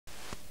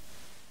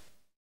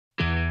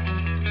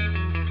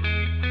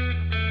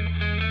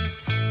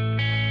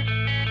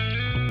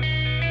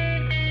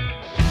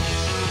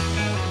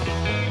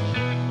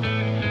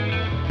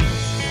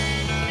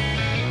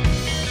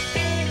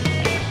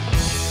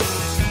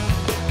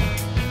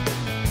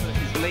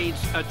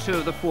are two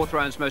of the fourth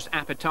round's most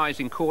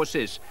appetising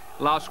courses.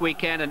 Last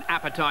weekend, an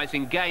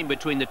appetising game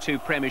between the two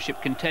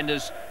Premiership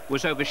contenders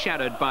was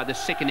overshadowed by the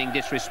sickening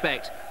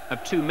disrespect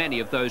of too many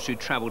of those who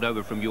travelled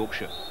over from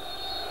Yorkshire.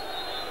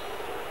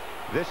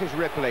 This is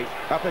Ripley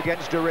up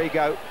against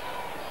Dorigo.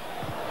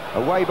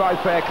 Away by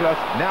Fairclough,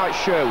 now it's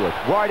Sherwood.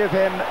 Wide of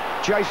him,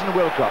 Jason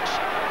Wilcox.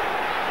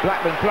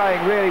 Blackburn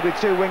playing really with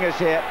two wingers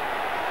here.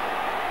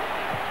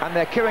 And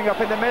they're queuing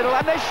up in the middle,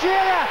 and there's Shearer,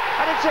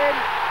 and it's in!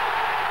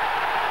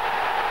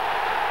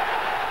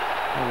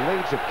 Well,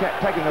 Leeds have kept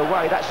pegging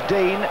away, that's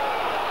Dean.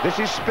 This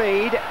is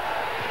Speed.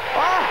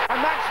 Oh,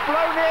 and that's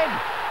blown in!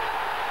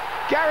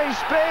 Gary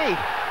Speed!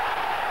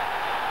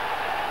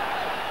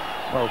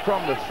 Well,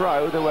 from the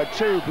throw, there were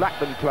two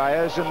Blackburn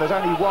players, and there's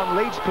only one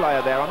Leeds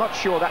player there. I'm not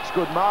sure that's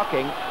good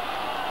marking.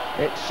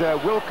 It's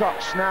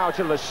Wilcox now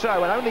to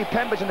Lasso, and only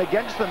Pemberton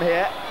against them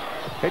here.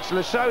 It's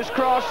Lasso's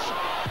cross,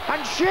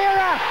 and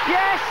Shearer,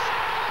 yes!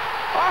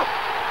 Oh,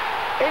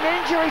 in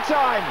injury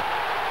time!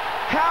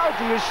 How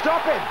do you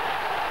stop him?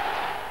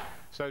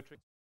 So